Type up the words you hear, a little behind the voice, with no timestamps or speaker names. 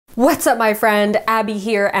What's up, my friend? Abby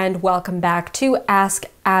here, and welcome back to Ask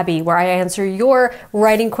Abby, where I answer your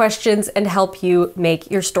writing questions and help you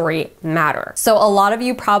make your story matter. So a lot of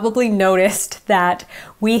you probably noticed that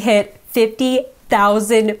we hit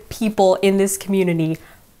 50,000 people in this community.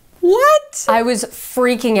 What? I was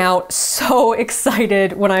freaking out, so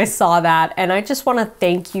excited when I saw that, and I just want to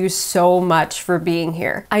thank you so much for being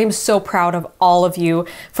here. I am so proud of all of you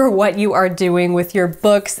for what you are doing with your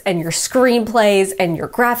books and your screenplays and your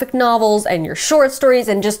graphic novels and your short stories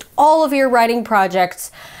and just all of your writing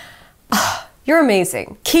projects. You're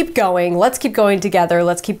amazing. Keep going. Let's keep going together.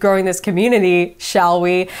 Let's keep growing this community, shall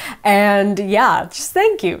we? And yeah, just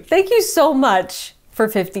thank you. Thank you so much for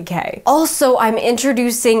 50K. Also, I'm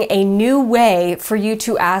introducing a new way for you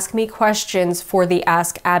to ask me questions for the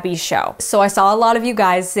Ask Abby show. So I saw a lot of you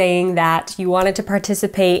guys saying that you wanted to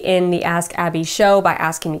participate in the Ask Abby show by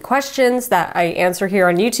asking me questions that I answer here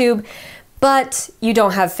on YouTube, but you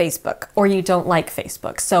don't have Facebook or you don't like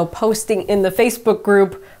Facebook. So posting in the Facebook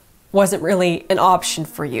group wasn't really an option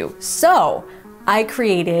for you. So I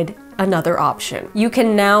created another option. You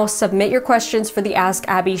can now submit your questions for the Ask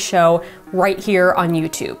Abby show right here on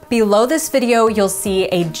YouTube. Below this video, you'll see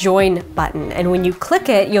a join button, and when you click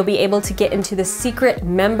it, you'll be able to get into the secret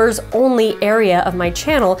members only area of my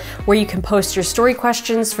channel where you can post your story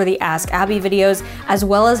questions for the Ask Abby videos, as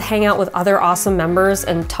well as hang out with other awesome members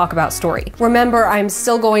and talk about story. Remember, I'm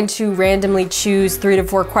still going to randomly choose 3 to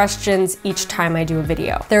 4 questions each time I do a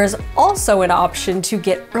video. There is also an option to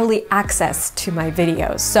get early access to my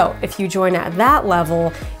videos. So if you join at that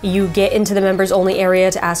level, you get into the members only area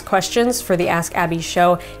to ask questions for the Ask Abby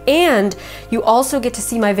show, and you also get to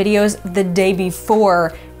see my videos the day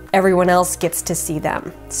before everyone else gets to see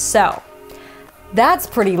them. So that's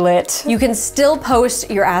pretty lit. You can still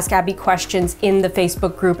post your Ask Abby questions in the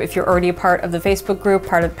Facebook group if you're already a part of the Facebook group,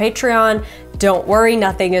 part of Patreon. Don't worry,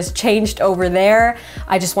 nothing has changed over there.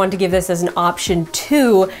 I just wanted to give this as an option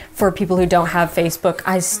too for people who don't have Facebook.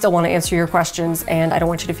 I still want to answer your questions and I don't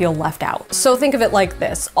want you to feel left out. So think of it like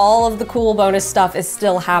this. All of the cool bonus stuff is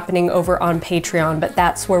still happening over on Patreon, but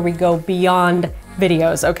that's where we go beyond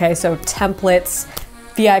videos, okay? So templates,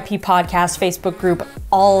 VIP podcast, Facebook group,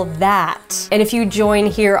 all that. And if you join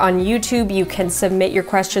here on YouTube, you can submit your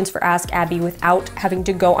questions for Ask Abby without having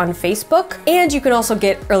to go on Facebook. And you can also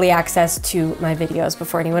get early access to my videos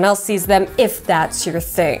before anyone else sees them, if that's your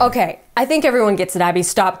thing. Okay, I think everyone gets it, Abby.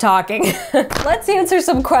 Stop talking. Let's answer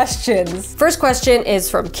some questions. First question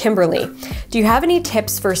is from Kimberly. Do you have any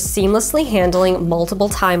tips for seamlessly handling multiple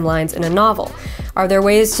timelines in a novel? Are there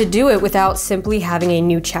ways to do it without simply having a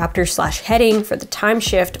new chapter/heading for the time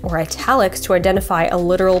shift or italics to identify a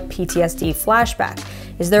literal PTSD flashback?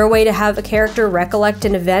 Is there a way to have a character recollect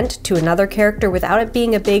an event to another character without it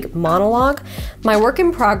being a big monologue? My work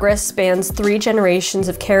in progress spans 3 generations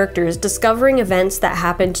of characters discovering events that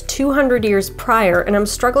happened 200 years prior, and I'm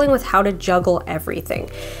struggling with how to juggle everything.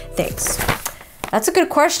 Thanks. That's a good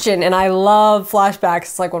question, and I love flashbacks.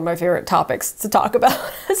 It's like one of my favorite topics to talk about.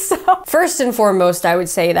 So first and foremost, I would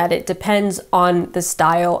say that it depends on the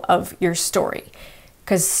style of your story,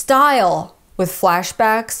 because style with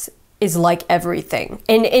flashbacks is like everything.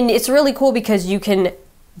 And it's really cool because you can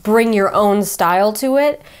bring your own style to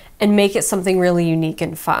it and make it something really unique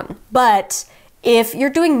and fun. But if you're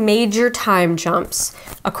doing major time jumps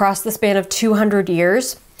across the span of 200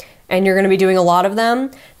 years, and you're gonna be doing a lot of them,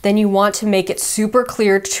 then you want to make it super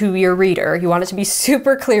clear to your reader. You want it to be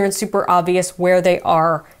super clear and super obvious where they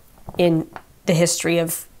are in the history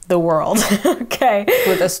of the world, okay?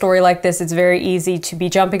 With a story like this, it's very easy to be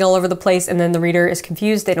jumping all over the place and then the reader is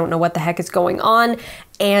confused. They don't know what the heck is going on.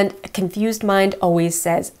 And a confused mind always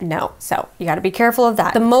says no. So you gotta be careful of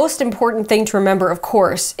that. The most important thing to remember, of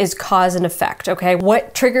course, is cause and effect, okay?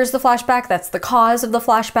 What triggers the flashback? That's the cause of the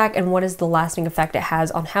flashback, and what is the lasting effect it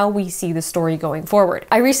has on how we see the story going forward.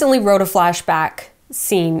 I recently wrote a flashback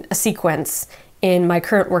scene, a sequence, in my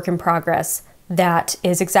current work in progress that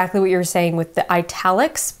is exactly what you were saying with the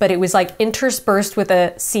italics, but it was like interspersed with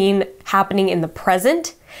a scene happening in the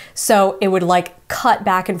present. So it would like cut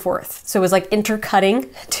back and forth. So it was like intercutting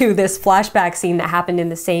to this flashback scene that happened in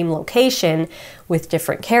the same location with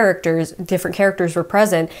different characters. Different characters were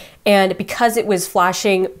present. And because it was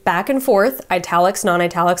flashing back and forth, italics,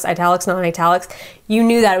 non-italics, italics, non-italics, you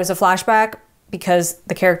knew that it was a flashback because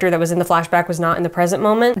the character that was in the flashback was not in the present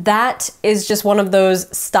moment. That is just one of those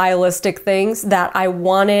stylistic things that I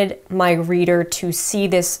wanted my reader to see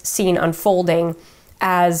this scene unfolding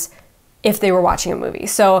as if they were watching a movie.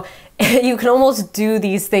 So you can almost do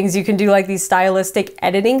these things. You can do like these stylistic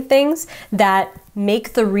editing things that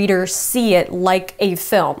make the reader see it like a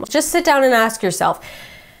film. Just sit down and ask yourself,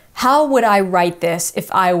 how would I write this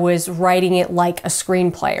if I was writing it like a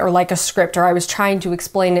screenplay or like a script, or I was trying to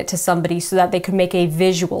explain it to somebody so that they could make a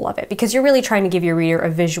visual of it? Because you're really trying to give your reader a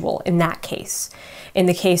visual in that case. In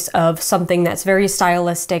the case of something that's very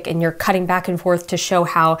stylistic and you're cutting back and forth to show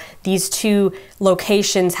how these two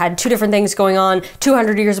locations had two different things going on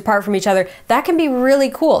 200 years apart from each other, that can be really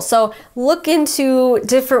cool. So look into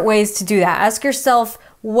different ways to do that. Ask yourself,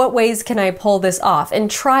 what ways can I pull this off? And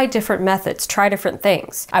try different methods, try different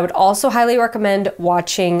things. I would also highly recommend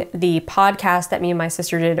watching the podcast that me and my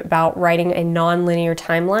sister did about writing a non-linear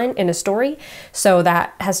timeline in a story. So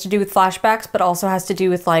that has to do with flashbacks, but also has to do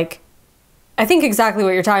with, like, I think exactly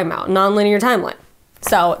what you're talking about, non-linear timeline.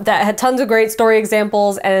 So that had tons of great story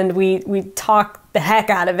examples, and we talk the heck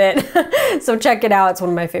out of it. So check it out. It's one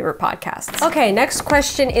of my favorite podcasts. Okay, next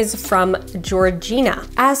question is from Georgina.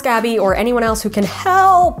 Ask Abbie or anyone else who can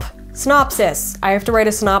help. Synopsis. I have to write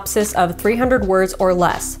a synopsis of 300 words or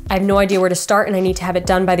less. I have no idea where to start, and I need to have it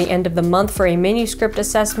done by the end of the month for a manuscript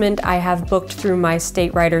assessment I have booked through my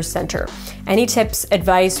state writers center. Any tips,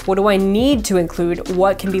 advice? What do I need to include?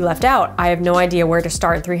 What can be left out? I have no idea where to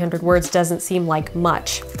start. 300 words doesn't seem like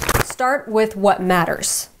much. Start with what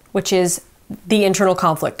matters, which is the internal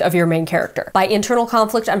conflict of your main character. By internal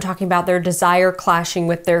conflict, I'm talking about their desire clashing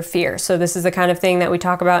with their fear. So this is the kind of thing that we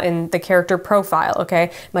talk about in the character profile,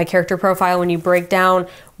 okay? My character profile, when you break down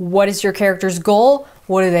what is your character's goal,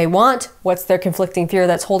 what do they want, what's their conflicting fear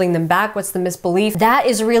that's holding them back, what's the misbelief, that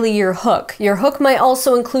is really your hook. Your hook might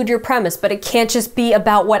also include your premise, but it can't just be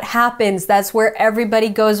about what happens. That's where everybody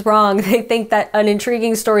goes wrong. They think that an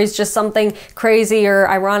intriguing story is just something crazy or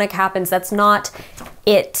ironic happens. That's not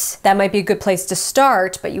it. That might be a good place to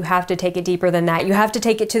start, but you have to take it deeper than that. You have to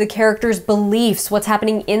take it to the character's beliefs, what's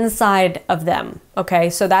happening inside of them. Okay,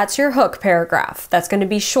 so that's your hook paragraph. That's going to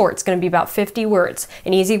be short. It's going to be about 50 words.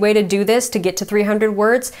 An easy way to do this, to get to 300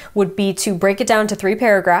 words, would be to break it down to 3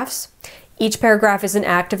 paragraphs. Each paragraph is an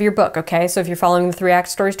act of your book, okay? So if you're following the 3-act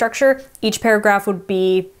story structure, each paragraph would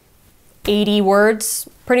be 80 words,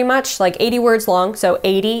 pretty much, like 80 words long. So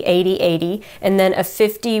 80, 80, 80, and then a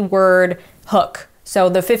 50-word hook. So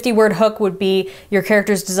the 50-word hook would be your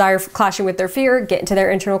character's desire for clashing with their fear, get into their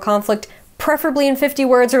internal conflict, preferably in 50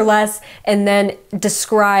 words or less, and then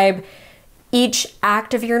describe each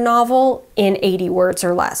act of your novel in 80 words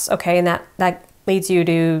or less, okay? And that leads you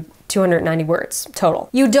to 290 words total.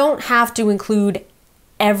 You don't have to include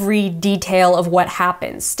every detail of what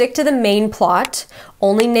happens. Stick to the main plot.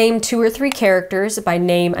 Only name 2 or 3 characters. By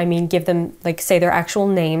name, I mean give them, like, say their actual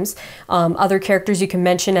names. Other characters you can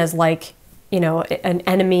mention as, like, you know, an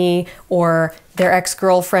enemy or their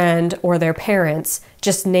ex-girlfriend or their parents.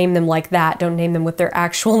 Just name them like that. Don't name them with their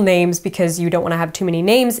actual names because you don't want to have too many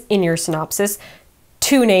names in your synopsis.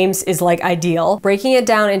 2 names is like ideal. Breaking it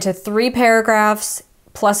down into 3 paragraphs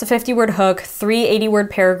plus a 50-word hook, 3 80-word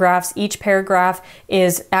paragraphs. Each paragraph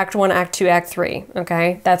is Act 1, Act 2, Act 3,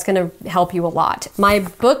 okay? That's gonna help you a lot. My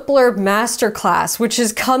book blurb masterclass, which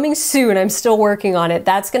is coming soon, I'm still working on it,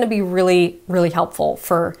 that's gonna be really, really helpful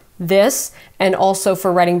for this and also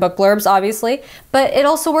for writing book blurbs, obviously, but it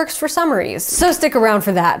also works for summaries. So stick around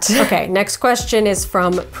for that. Okay, next question is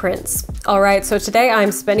from Prince. All right, so today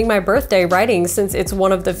I'm spending my birthday writing since it's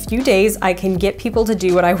one of the few days I can get people to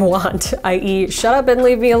do what I want, i.e. shut up and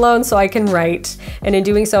leave me alone so I can write. And in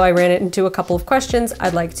doing so, I ran into a couple of questions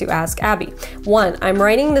I'd like to ask Abbie. 1, I'm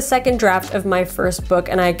writing the second draft of my first book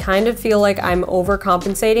and I kind of feel like I'm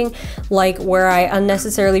overcompensating, like where I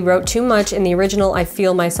unnecessarily wrote too much in the original, I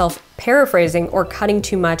feel myself paraphrasing or cutting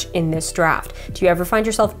too much in this draft. Do you ever find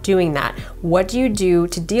yourself doing that? What do you do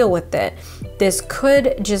to deal with it? This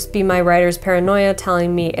could just be my writer's paranoia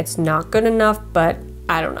telling me it's not good enough, but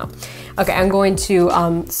I don't know. Okay, I'm going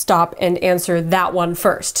to stop and answer that one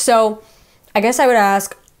first. So I guess I would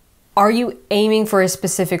ask, are you aiming for a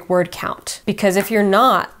specific word count? Because if you're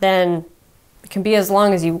not, then it can be as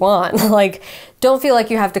long as you want. Like, don't feel like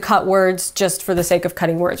you have to cut words just for the sake of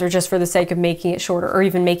cutting words or just for the sake of making it shorter or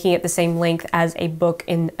even making it the same length as a book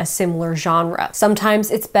in a similar genre. Sometimes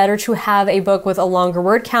it's better to have a book with a longer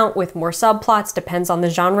word count with more subplots, depends on the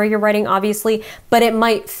genre you're writing, obviously, but it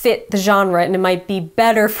might fit the genre and it might be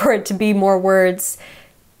better for it to be more words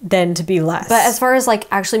than to be less. But as far as like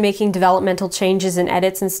actually making developmental changes and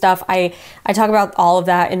edits and stuff, I talk about all of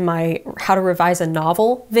that in my How to Revise a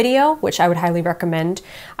Novel video, which I would highly recommend.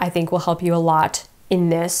 I think will help you a lot in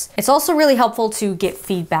this. It's also really helpful to get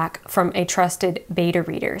feedback from a trusted beta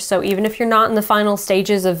reader. So even if you're not in the final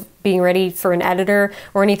stages of being ready for an editor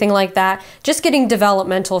or anything like that, just getting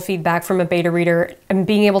developmental feedback from a beta reader and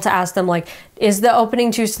being able to ask them like, is the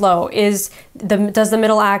opening too slow? Does the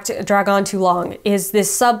middle act drag on too long? Is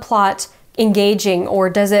this subplot engaging, or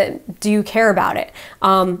do you care about it?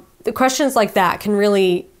 The questions like that can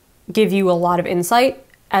really give you a lot of insight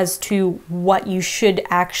as to what you should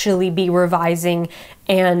actually be revising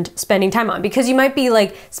and spending time on, because you might be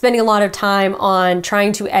like spending a lot of time on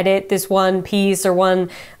trying to edit this one piece or one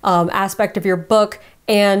aspect of your book,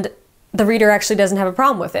 and the reader actually doesn't have a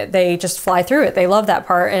problem with it. They just fly through it. They love that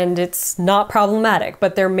part and it's not problematic,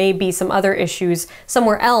 but there may be some other issues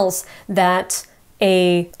somewhere else that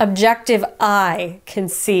a objective eye can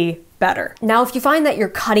see better. Now, if you find that you're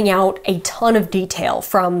cutting out a ton of detail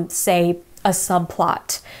from, say, a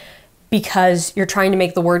subplot because you're trying to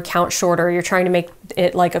make the word count shorter, you're trying to make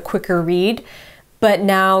it like a quicker read, but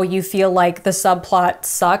now you feel like the subplot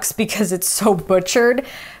sucks because it's so butchered,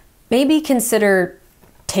 maybe consider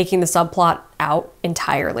taking the subplot out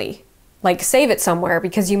entirely. Like, save it somewhere,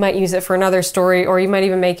 because you might use it for another story, or you might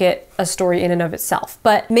even make it a story in and of itself.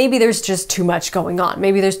 But maybe there's just too much going on.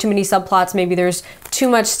 Maybe there's too many subplots. Maybe there's too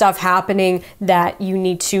much stuff happening that you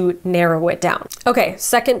need to narrow it down. Okay,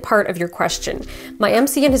 second part of your question. My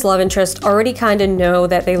MC and his love interest already kind of know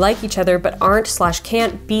that they like each other, but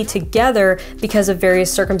aren't/can't be together because of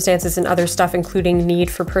various circumstances and other stuff, including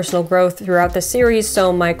need for personal growth throughout the series.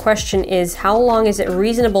 So my question is, how long is it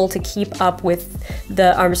reasonable to keep up with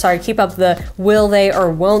the, keep up the will they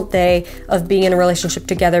or won't they of being in a relationship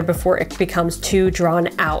together before it becomes too drawn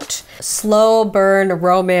out? Slow burn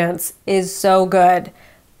romance is so good.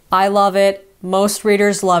 I love it. Most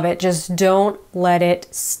readers love it. Just don't let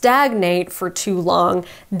it stagnate for too long.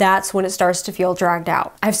 That's when it starts to feel dragged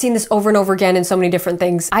out. I've seen this over and over again in so many different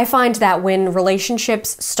things. I find that when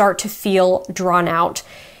relationships start to feel drawn out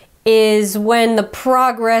is when the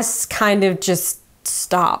progress kind of just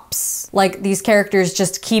stops. Like, these characters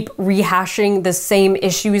just keep rehashing the same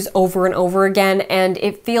issues over and over again, and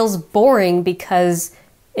it feels boring because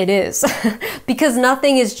it is. Because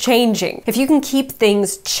nothing is changing. If you can keep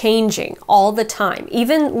things changing all the time,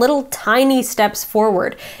 even little tiny steps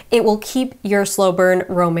forward, it will keep your slow burn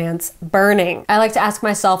romance burning. I like to ask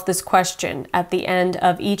myself this question at the end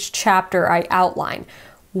of each chapter I outline.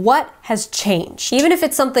 What has changed? Even if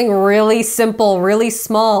it's something really simple, really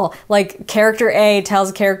small, like character A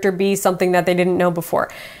tells character B something that they didn't know before.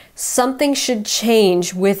 Something should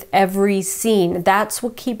change with every scene. That's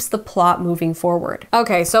what keeps the plot moving forward.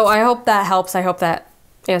 Okay, so I hope that helps. I hope that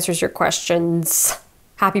answers your questions.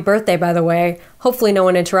 Happy birthday, by the way. Hopefully no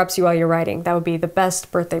one interrupts you while you're writing. That would be the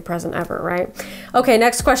best birthday present ever, right? Okay,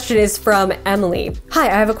 next question is from Emily. Hi,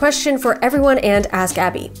 I have a question for everyone and Ask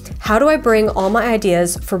Abbie. How do I bring all my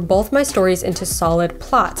ideas for both my stories into solid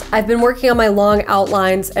plots? I've been working on my long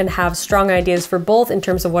outlines and have strong ideas for both in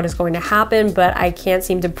terms of what is going to happen, but I can't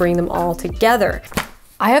seem to bring them all together.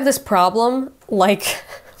 I have this problem, like,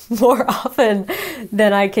 more often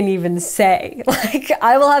than I can even say. Like,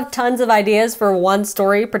 I will have tons of ideas for one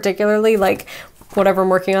story, particularly like whatever I'm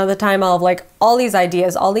working on at the time. I'll have like all these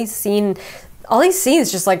ideas, all these scenes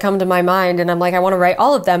just like come to my mind, and I'm like, I want to write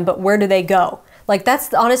all of them, but where do they go? Like,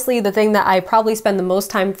 that's honestly the thing that I probably spend the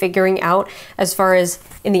most time figuring out as far as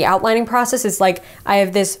in the outlining process is like, I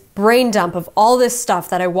have this brain dump of all this stuff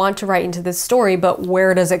that I want to write into this story, but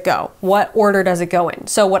where does it go? What order does it go in?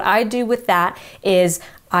 So what I do with that is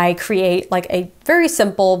I create like a very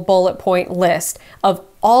simple bullet point list of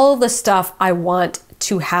all the stuff I want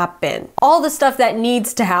to happen. All the stuff that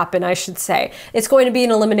needs to happen, I should say. It's going to be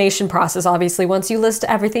an elimination process, obviously. Once you list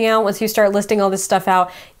everything out, once you start listing all this stuff out,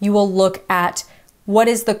 you will look at what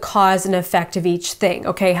is the cause and effect of each thing,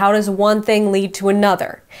 okay? How does one thing lead to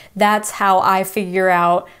another? That's how I figure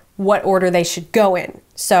out what order they should go in.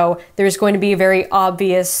 So there's going to be a very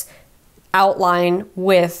obvious outline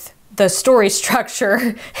with the story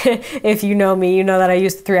structure. If you know me, you know that I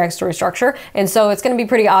use the 3-act story structure. And so it's going to be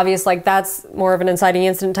pretty obvious, like that's more of an inciting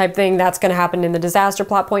incident type thing. That's going to happen in the disaster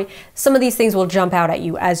plot point. Some of these things will jump out at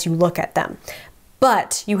you as you look at them.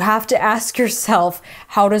 But you have to ask yourself,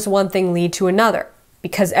 how does one thing lead to another?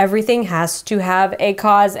 Because everything has to have a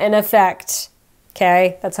cause and effect.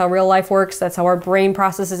 Okay, that's how real life works. That's how our brain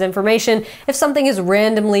processes information. If something is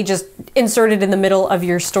randomly just inserted in the middle of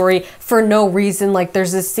your story for no reason, like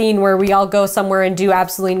there's this scene where we all go somewhere and do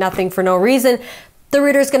absolutely nothing for no reason, the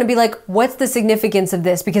reader is going to be like, what's the significance of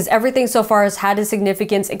this? Because everything so far has had a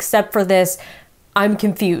significance except for this. I'm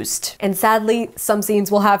confused. And sadly, some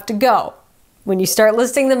scenes will have to go. When you start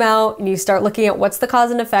listing them out and you start looking at what's the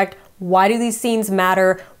cause and effect, why do these scenes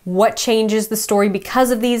matter? What changes the story because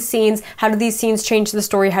of these scenes? How do these scenes change the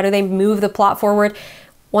story? How do they move the plot forward?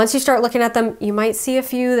 Once you start looking at them, you might see a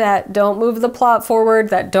few that don't move the plot forward,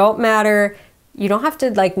 that don't matter. You don't have to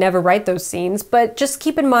like never write those scenes, but just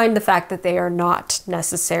keep in mind the fact that they are not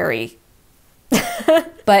necessary.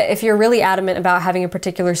 But if you're really adamant about having a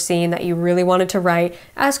particular scene that you really wanted to write,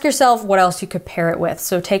 ask yourself what else you could pair it with.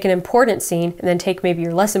 So take an important scene and then take maybe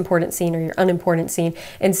your less important scene or your unimportant scene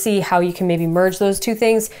and see how you can maybe merge those two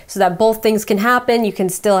things so that both things can happen. You can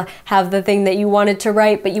still have the thing that you wanted to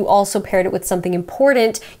write, but you also paired it with something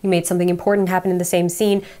important. You made something important happen in the same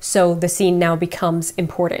scene, so the scene now becomes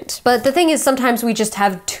important. But the thing is, sometimes we just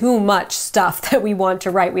have too much stuff that we want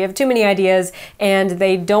to write. We have too many ideas and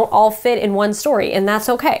they don't all fit in one story, and that's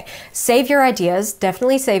okay. Save your ideas,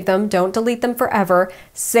 definitely save them. Don't delete them forever.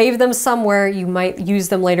 Save them somewhere. You might use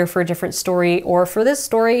them later for a different story, or for this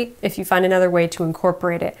story if you find another way to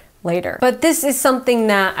incorporate it later. But this is something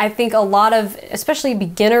that I think a lot of, especially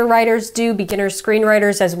beginner writers do, beginner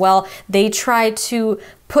screenwriters as well. They try to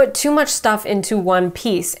put too much stuff into one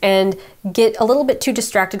piece and get a little bit too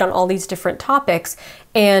distracted on all these different topics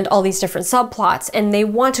and all these different subplots. And they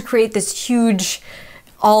want to create this huge,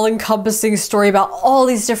 all-encompassing story about all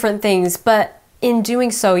these different things. But in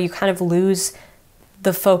doing so, you kind of lose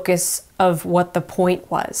the focus of what the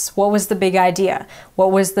point was. What was the big idea?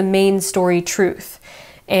 What was the main story truth?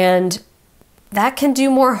 And that can do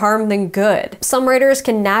more harm than good. Some writers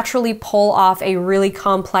can naturally pull off a really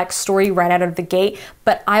complex story right out of the gate,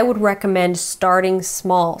 but I would recommend starting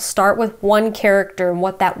small. Start with one character and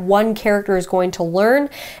what that one character is going to learn,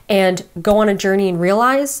 and go on a journey and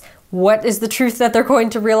realize what is the truth that they're going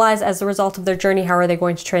to realize as a result of their journey. How are they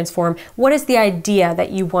going to transform? What is the idea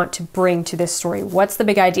that you want to bring to this story? What's the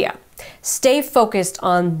big idea? Stay focused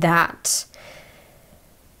on that,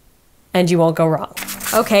 and you won't go wrong.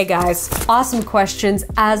 Okay guys, awesome questions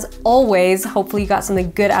as always. Hopefully you got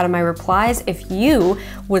something good out of my replies. If you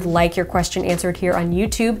would like your question answered here on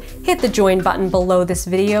YouTube, hit the join button below this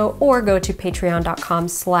video or go to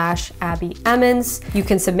patreon.com/Abbie Emmons. You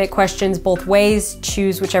can submit questions both ways,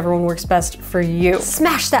 choose whichever one works best for you.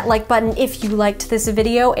 Smash that like button if you liked this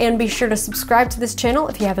video, and be sure to subscribe to this channel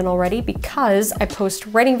if you haven't already, because I post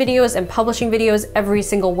writing videos and publishing videos every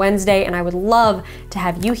single Wednesday, and I would love to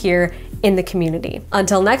have you here in the community.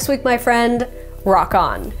 Until next week, my friend, rock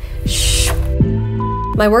on. Shh.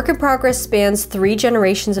 My work in progress spans 3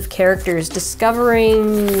 generations of characters,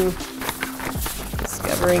 discovering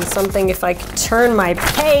something if I could turn my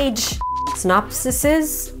page.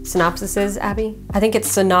 Synopsises, Abbie? I think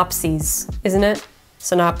it's synopses, isn't it?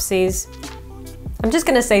 Synopses. I'm just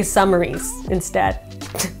gonna say summaries instead.